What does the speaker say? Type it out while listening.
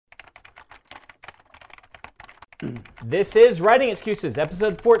This is Writing Excuses,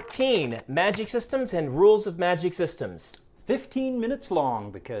 episode 14, Magic Systems and Rules of Magic Systems. 15 minutes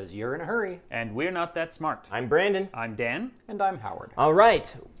long because you're in a hurry. And we're not that smart. I'm Brandon. I'm Dan. And I'm Howard. All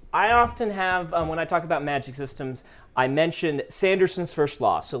right. I often have, when I talk about magic systems, I mention Sanderson's First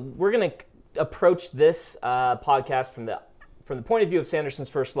Law. So we're going to approach this podcast from the point of view of Sanderson's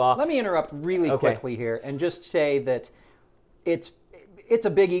First Law. Let me interrupt really quickly here and just say that it's a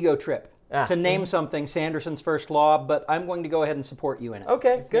big ego trip to name something Sanderson's First Law, but I'm going to go ahead and support you in it.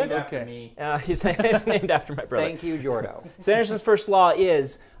 Okay, It's good. named after me. It's named after my brother. Thank you, Jordo. Sanderson's First Law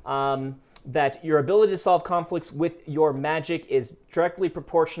is that your ability to solve conflicts with your magic is directly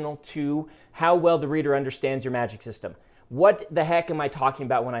proportional to how well the reader understands your magic system. What the heck am I talking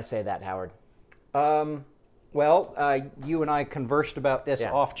about when I say that, Howard? Well, you and I conversed about this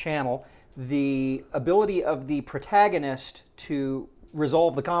off-channel. The ability of the protagonist to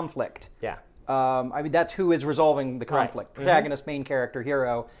resolve the conflict. Yeah. I mean, that's who is resolving the conflict. Right. Protagonist, main character,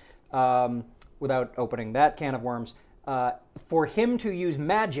 hero. Without opening that can of worms, for him to use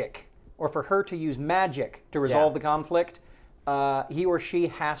magic, or for her to use magic to resolve the conflict, he or she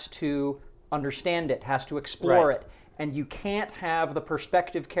has to understand it, has to explore it. And you can't have the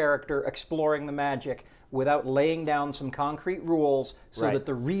perspective character exploring the magic without laying down some concrete rules so that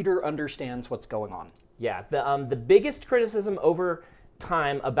the reader understands what's going on. Yeah. The biggest criticism over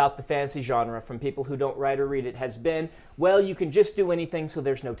time about the fantasy genre from people who don't write or read it has been, well, you can just do anything so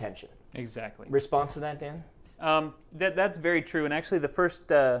there's no tension. Exactly. Response to that, Dan? That's very true. And actually, the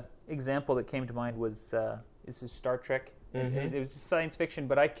first example that came to mind was this is Star Trek. It was science fiction,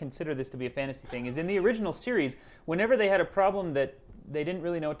 but I consider this to be a fantasy thing. Is in the original series, whenever they had a problem that they didn't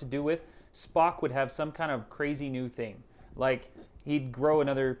really know what to do with, Spock would have some kind of crazy new thing, like he'd grow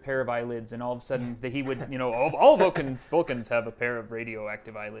another pair of eyelids, and all of a sudden he would, all Vulcans have a pair of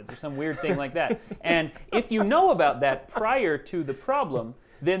radioactive eyelids, or some weird thing like that. And if you know about that prior to the problem,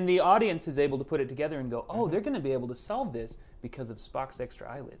 then the audience is able to put it together and go, oh, they're going to be able to solve this because of Spock's extra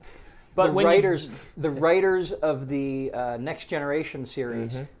eyelids. But the writers of the Next Generation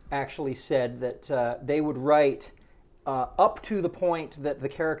series actually said that they would write up to the point that the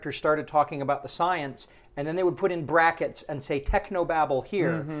character started talking about the science, and then they would put in brackets and say technobabble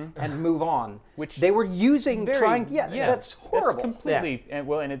here and move on. Which they were using that's horrible. That's completely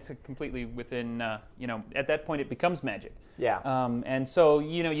and it's completely within at that point it becomes magic. Yeah. And so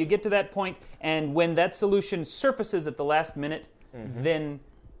you get to that point, and when that solution surfaces at the last minute, then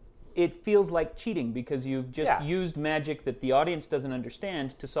it feels like cheating because you've just used magic that the audience doesn't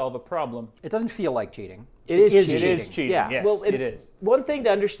understand to solve a problem. It doesn't feel like cheating. It is cheating. Yeah. Yes, well, it is. One thing to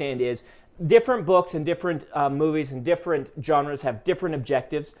understand is different books and different movies and different genres have different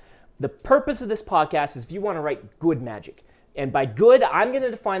objectives. The purpose of this podcast is if you want to write good magic. And by good, I'm going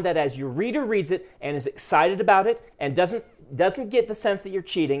to define that as your reader reads it and is excited about it and doesn't get the sense that you're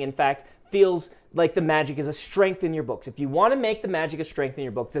cheating. In fact, feels like the magic is a strength in your books. If you want to make the magic a strength in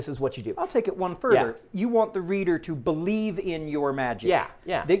your books, this is what you do. I'll take it one further. Yeah. You want the reader to believe in your magic.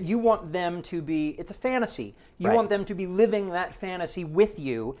 Yeah. That you want them to be, it's a fantasy. You want them to be living that fantasy with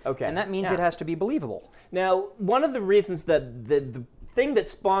you. Okay. And that means it has to be believable. Now, one of the reasons that the thing that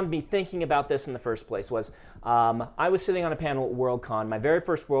spawned me thinking about this in the first place was I was sitting on a panel at Worldcon, my very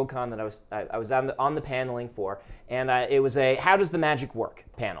first Worldcon that I was on the paneling for, and it was a How Does the Magic Work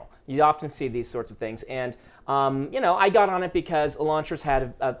panel. You often see these sorts of things, and I got on it because Elantris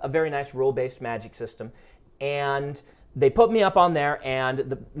had a very nice role-based magic system, and they put me up on there, and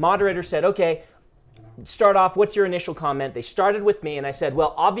the moderator said, okay, start off, what's your initial comment? They started with me, and I said,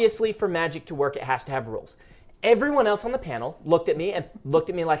 well, obviously for magic to work, it has to have rules. Everyone else on the panel looked at me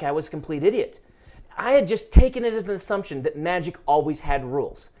like I was a complete idiot. I had just taken it as an assumption that magic always had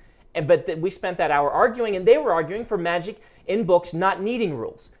rules. But we spent that hour arguing, and they were arguing for magic in books not needing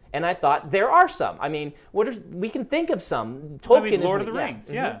rules. And I thought, there are some. I mean, we can think of some. Tolkien Lord of the Rings,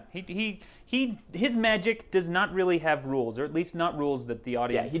 his magic does not really have rules, or at least not rules that the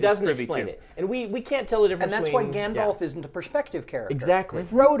audience he doesn't is privy explain to. it. And we can't tell the difference And that's why between... Gandalf isn't a perspective character. Exactly.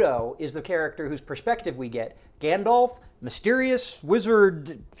 Frodo is the character whose perspective we get. Gandalf, mysterious,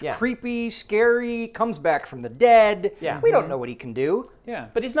 wizard, creepy, scary, comes back from the dead. Yeah. We don't know what he can do. Yeah.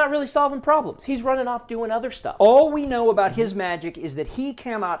 But he's not really solving problems. He's running off doing other stuff. All we know about his magic is that he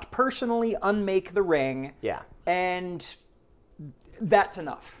cannot personally unmake the ring. Yeah. And that's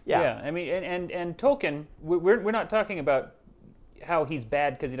enough. Yeah. I mean, and Tolkien, we're not talking about how he's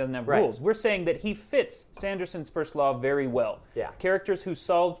bad because he doesn't have rules. We're saying that he fits Sanderson's First Law very well. Yeah. Characters who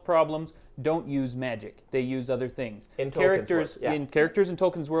solve problems don't use magic. They use other things. In characters Tolkien's world, in characters in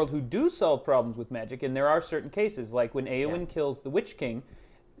Tolkien's world who do solve problems with magic, and there are certain cases, like when Éowyn kills the Witch King,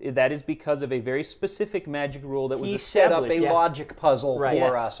 that is because of a very specific magic rule that was He set up established. a logic puzzle Right.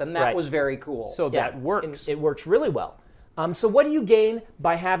 for Yes. us, and that Right. was very cool. So that works. It works really well. So what do you gain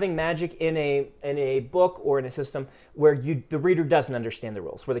by having magic in a book or in a system where the reader doesn't understand the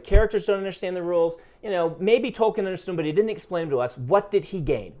rules, where the characters don't understand the rules? Maybe Tolkien understood them, but he didn't explain them to us. What did he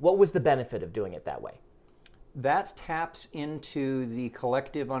gain? What was the benefit of doing it that way? That taps into the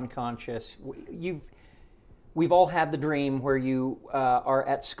collective unconscious. We've all had the dream where you are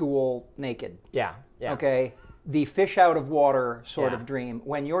at school naked. Yeah. Okay? The fish out of water sort Yeah. of dream.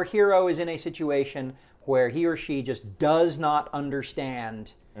 When your hero is in a situation where he or she just does not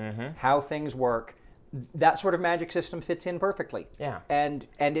understand how things work, that sort of magic system fits in perfectly. Yeah. And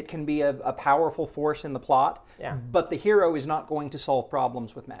it can be a powerful force in the plot, Yeah. but the hero is not going to solve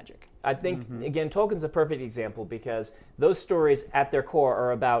problems with magic. I think, again, Tolkien's a perfect example because those stories at their core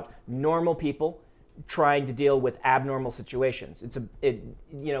are about normal people trying to deal with abnormal situations.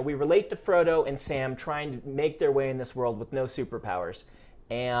 We relate to Frodo and Sam trying to make their way in this world with no superpowers.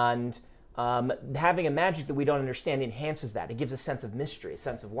 And having a magic that we don't understand enhances that. It gives a sense of mystery, a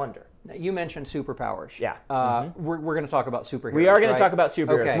sense of wonder. You mentioned superpowers. Yeah. We're going to talk about superheroes. We are going right? to talk about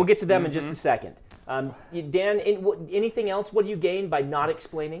superheroes. Okay. We'll get to them in just a second. Dan, anything else? What do you gain by not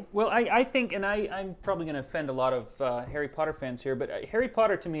explaining? Well, I think, and I'm probably going to offend a lot of Harry Potter fans here, but Harry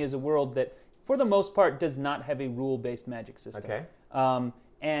Potter to me is a world that, for the most part, does not have a rule-based magic system. Okay.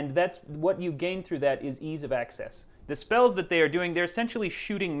 And that's what you gain through that is ease of access. The spells that they are doing, they're essentially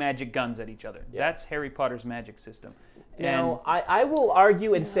shooting magic guns at each other. Yeah. That's Harry Potter's magic system. Now, I will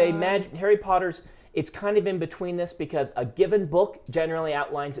argue and say Harry Potter's, it's kind of in between this because a given book generally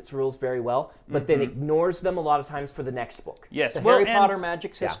outlines its rules very well, but then ignores them a lot of times for the next book. Yes. The Harry Potter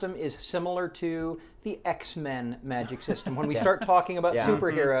magic system is similar to the X-Men magic system. When we start talking about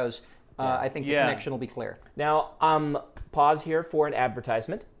superheroes, I think the connection will be clear. Now, pause here for an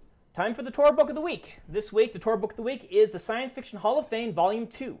advertisement. Time for the Tor Book of the Week. This week, the Tor Book of the Week is the Science Fiction Hall of Fame, Volume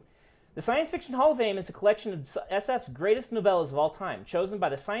 2. The Science Fiction Hall of Fame is a collection of SF's greatest novellas of all time, chosen by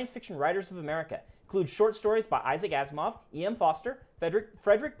the Science Fiction Writers of America. Includes short stories by Isaac Asimov, E.M. Foster,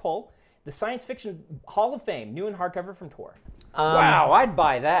 Frederick Pohl. The Science Fiction Hall of Fame, new in hardcover from Tor. Wow, I'd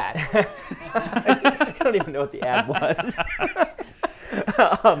buy that. I don't even know what the ad was.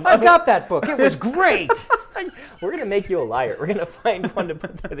 I've got that book. It was great. We're going to make you a liar. We're going to find one to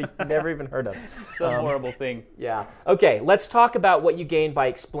put that you've never even heard of. Some horrible thing. Yeah. Okay, let's talk about what you gain by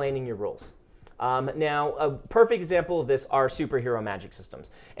explaining your rules. Now, a perfect example of this are superhero magic systems.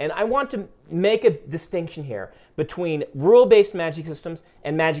 And I want to make a distinction here between rule-based magic systems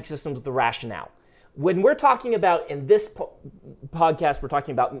and magic systems with a rationale. When we're talking about, in this podcast, we're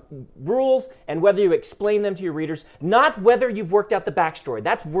talking about rules and whether you explain them to your readers, not whether you've worked out the backstory.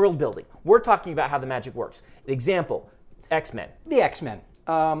 That's world building. We're talking about how the magic works. Example, X-Men. The X-Men.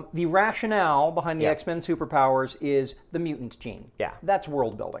 The rationale behind the X-Men superpowers is the mutant gene. Yeah. That's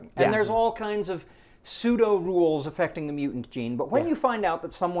world building. And there's all kinds of pseudo rules affecting the mutant gene. But when you find out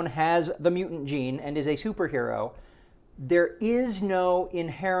that someone has the mutant gene and is a superhero, there is no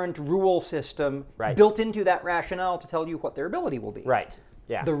inherent rule system built into that rationale to tell you what their ability will be. Right.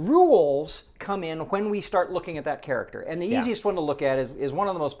 Yeah. The rules come in when we start looking at that character. And the easiest one to look at is one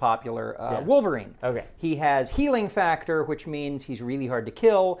of the most popular, Wolverine. Okay. He has healing factor, which means he's really hard to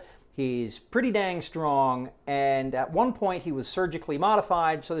kill. He's pretty dang strong. And at one point, he was surgically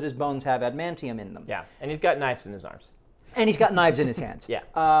modified so that his bones have adamantium in them. Yeah, and he's got knives in his arms. And he's got knives in his hands. Yeah.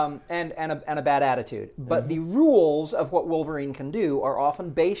 And a bad attitude. But the rules of what Wolverine can do are often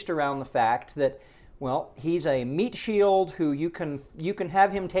based around the fact that, well, he's a meat shield who you can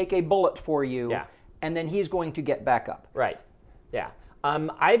have him take a bullet for you, and then he's going to get back up. Right. Yeah.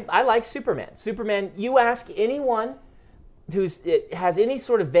 I like Superman. Superman, you ask anyone who has any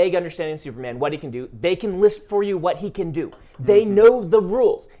sort of vague understanding of Superman, what he can do, they can list for you what he can do. They know the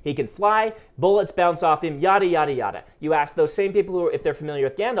rules. He can fly, bullets bounce off him, yada, yada, yada. You ask those same people who, if they're familiar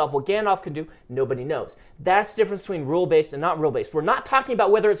with Gandalf, what Gandalf can do, nobody knows. That's the difference between rule-based and not rule-based. We're not talking about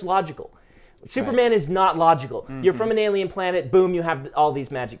whether it's logical. Superman is not logical. You're from an alien planet, boom, you have all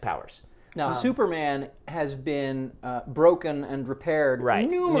these magic powers. Now, Superman has been broken and repaired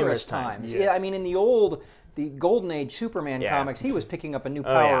numerous times. Yes. Yeah, I mean, in the Golden Age Superman comics, he was picking up a new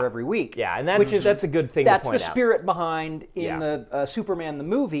power every week. Yeah, and that's a good thing to point out. That's the spirit behind in the Superman the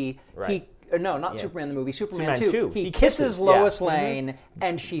movie. Right. Superman the movie, Superman 2. Superman 2. He kisses Lois Lane,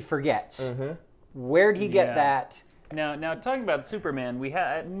 and she forgets. Where'd he get that? Now, talking about Superman,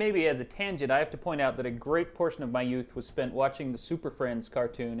 maybe as a tangent, I have to point out that a great portion of my youth was spent watching the Super Friends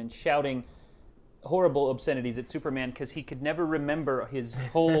cartoon and shouting horrible obscenities at Superman because he could never remember his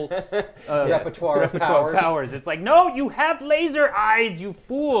whole repertoire of powers. It's like, no, you have laser eyes, you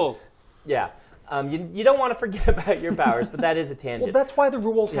fool. Yeah. You don't want to forget about your powers, but that is a tangent. Well, that's why the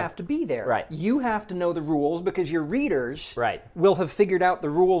rules have to be there. Right. You have to know the rules because your readers Right. will have figured out the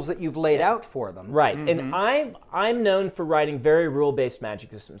rules that you've laid out for them. Right, and I'm known for writing very rule-based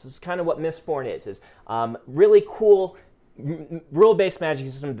magic systems. This is kind of what Mistborn is really cool rule-based magic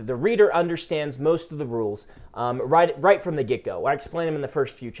system that the reader understands most of the rules right from the get-go. I explain them in the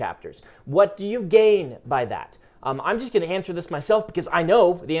first few chapters. What do you gain by that? I'm just going to answer this myself because I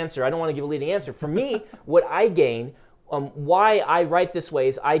know the answer. I don't want to give a leading answer. For me, what I gain, why I write this way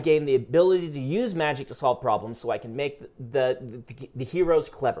is I gain the ability to use magic to solve problems so I can make the heroes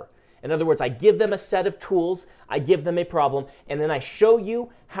clever. In other words, I give them a set of tools, I give them a problem, and then I show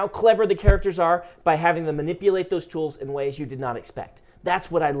you how clever the characters are by having them manipulate those tools in ways you did not expect. That's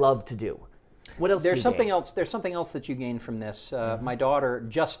what I love to do. What else? There's something else that you gain from this. My daughter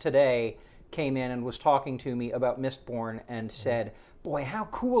just today came in and was talking to me about Mistborn and said, "Boy, how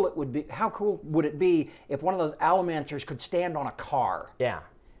cool it would be! How cool would it be if one of those Allomancers could stand on a car?" Yeah.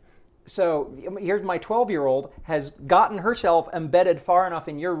 So here's my 12-year-old has gotten herself embedded far enough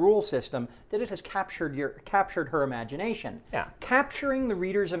in your rule system that it has captured her imagination. Yeah. Capturing the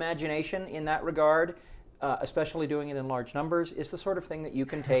reader's imagination in that regard, especially doing it in large numbers, is the sort of thing that you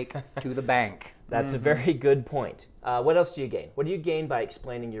can take to the bank. That's a very good point. What else do you gain? What do you gain by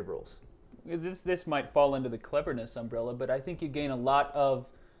explaining your rules? This might fall into the cleverness umbrella, but I think you gain a lot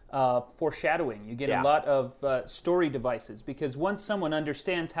of foreshadowing. You get a lot of story devices, because once someone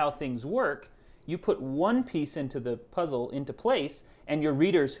understands how things work, you put one piece into the puzzle into place, and your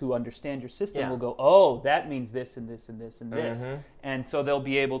readers who understand your system will go, "Oh, that means this and this and this and this," and so you'll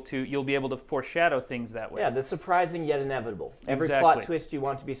be able to foreshadow things that way. Yeah, the surprising yet inevitable. Every Exactly. plot twist you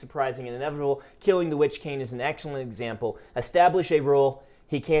want to be surprising and inevitable. Killing the Witch King is an excellent example. Establish a rule.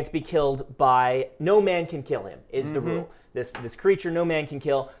 He can't be killed by... No man can kill him, is the rule. This creature no man can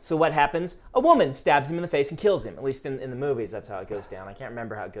kill. So what happens? A woman stabs him in the face and kills him. At least in the movies, that's how it goes down. I can't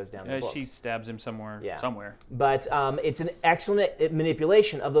remember how it goes down in the books. She stabs him somewhere. But it's an excellent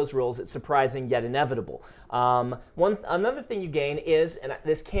manipulation of those rules. It's surprising yet inevitable. Another thing you gain is, and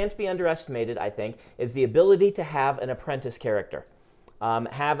this can't be underestimated, I think, is the ability to have an apprentice character.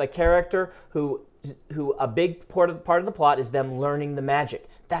 Have a character who a big part of the plot is them learning the magic.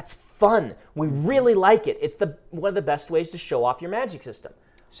 That's fun. We really like it. It's one of the best ways to show off your magic system.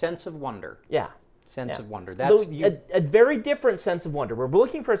 Sense of wonder. Yeah. Sense of wonder. That's a very different sense of wonder. We're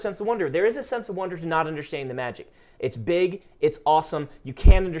looking for a sense of wonder. There is a sense of wonder to not understanding the magic. It's big. It's awesome. You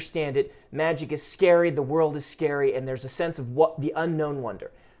can't understand it. Magic is scary. The world is scary. And there's a sense of the unknown wonder.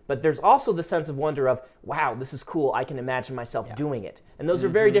 But there's also the sense of wonder of, wow, this is cool. I can imagine myself doing it. And those are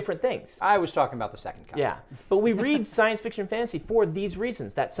very different things. I was talking about the second kind. Yeah. But we read science fiction fantasy for these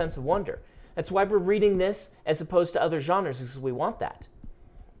reasons, that sense of wonder. That's why we're reading this as opposed to other genres, because we want that.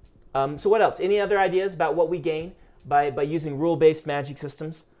 So what else? Any other ideas about what we gain by using rule-based magic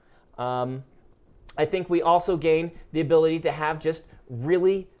systems? I think we also gain the ability to have just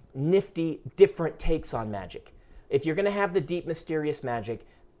really nifty, different takes on magic. If you're going to have the deep, mysterious magic,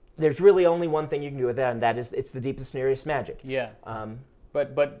 there's really only one thing you can do with that, and that is it's the deep, mysterious magic. Yeah.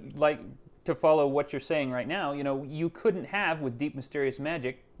 But like, to follow what you're saying right now, you couldn't have, with Deep Mysterious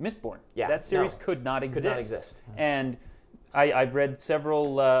Magic, Mistborn. Yeah, that series could not exist. Could not exist. And I've read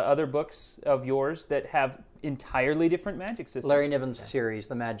several other books of yours that have entirely different magic systems. Larry Niven's series,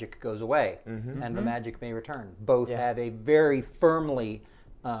 The Magic Goes Away, and The Magic May Return. Both have a very firmly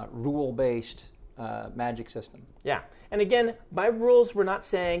rule-based magic system. Yeah. And again, by rules, we're not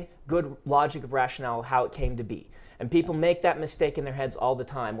saying good logic of rationale, how it came to be. And people make that mistake in their heads all the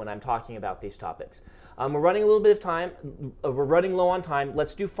time when I'm talking about these topics. We're running a little bit of time. We're running low on time.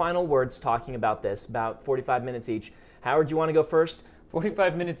 Let's do final words talking about this, about 45 minutes each. Howard, do you want to go first?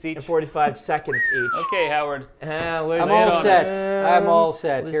 45 minutes each. 45 seconds each. Okay, Howard. I'm all set. I'm all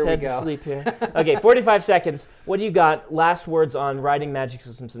set. Here we go. To sleep here. Okay, 45 seconds. What do you got? Last words on writing magic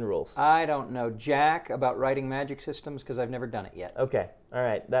systems and rules. I don't know jack about writing magic systems because I've never done it yet. Okay. All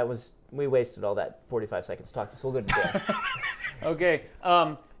right. We wasted all that 45 seconds to talk to us. We'll go to bed. Okay.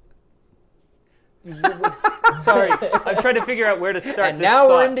 Sorry, I'm trying to figure out where to start and this now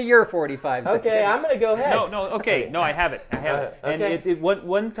thought. we're into your 45 seconds. Okay, I'm going to go ahead. No, I have it. Okay. And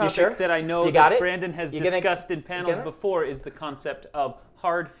one topic sure? that I know You got that it? Brandon has discussed in panels before is the concept of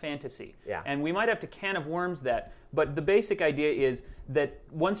hard fantasy. Yeah. And we might have to can of worms that, but the basic idea is that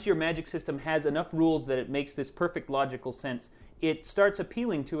once your magic system has enough rules that it makes this perfect logical sense, it starts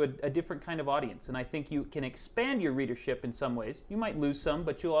appealing to a different kind of audience. And I think you can expand your readership in some ways. You might lose some,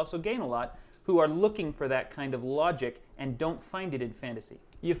 but you'll also gain a lot who are looking for that kind of logic and don't find it in fantasy.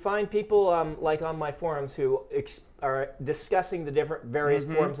 You find people like on my forums who are discussing the different various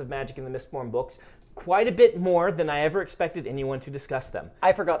forms of magic in the Mistborn books quite a bit more than I ever expected anyone to discuss them.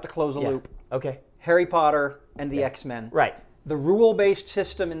 I forgot to close a loop. Okay. Harry Potter and the X-Men. Right. The rule-based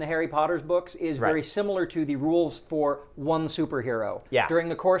system in the Harry Potter's books is Right. very similar to the rules for one superhero. Yeah. During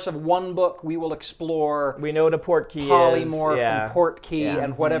the course of one book, we will explore We know what a portkey polymorph is. and portkey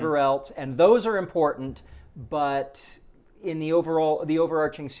and whatever else, and those are important, but in the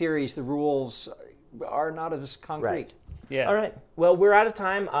overarching series, the rules are not as concrete. Right. Yeah. All right. Well, we're out of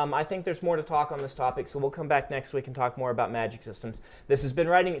time. I think there's more to talk on this topic, so we'll come back next week and talk more about magic systems. This has been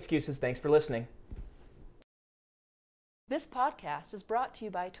Writing Excuses. Thanks for listening. This podcast is brought to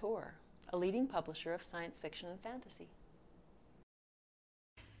you by Tor, a leading publisher of science fiction and fantasy.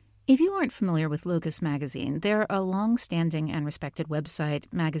 If you aren't familiar with Locus Magazine, they're a long-standing and respected website,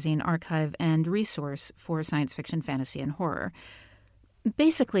 magazine archive, and resource for science fiction, fantasy, and horror.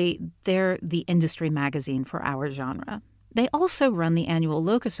 Basically, they're the industry magazine for our genre. They also run the annual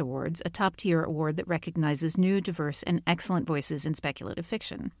Locus Awards, a top-tier award that recognizes new, diverse, and excellent voices in speculative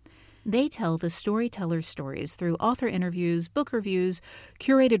fiction. They tell the storyteller's stories through author interviews, book reviews,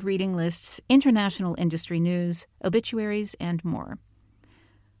 curated reading lists, international industry news, obituaries, and more.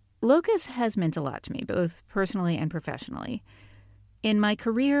 Locus has meant a lot to me, both personally and professionally. In my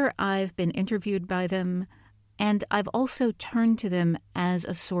career, I've been interviewed by them, and I've also turned to them as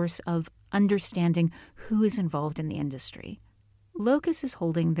a source of understanding who is involved in the industry. Locus is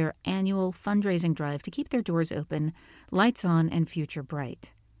holding their annual fundraising drive to keep their doors open, lights on, and future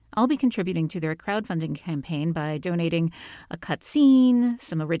bright. I'll be contributing to their crowdfunding campaign by donating a cut scene,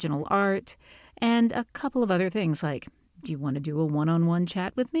 some original art, and a couple of other things like, do you want to do a one-on-one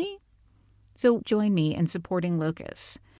chat with me? So join me in supporting Locus.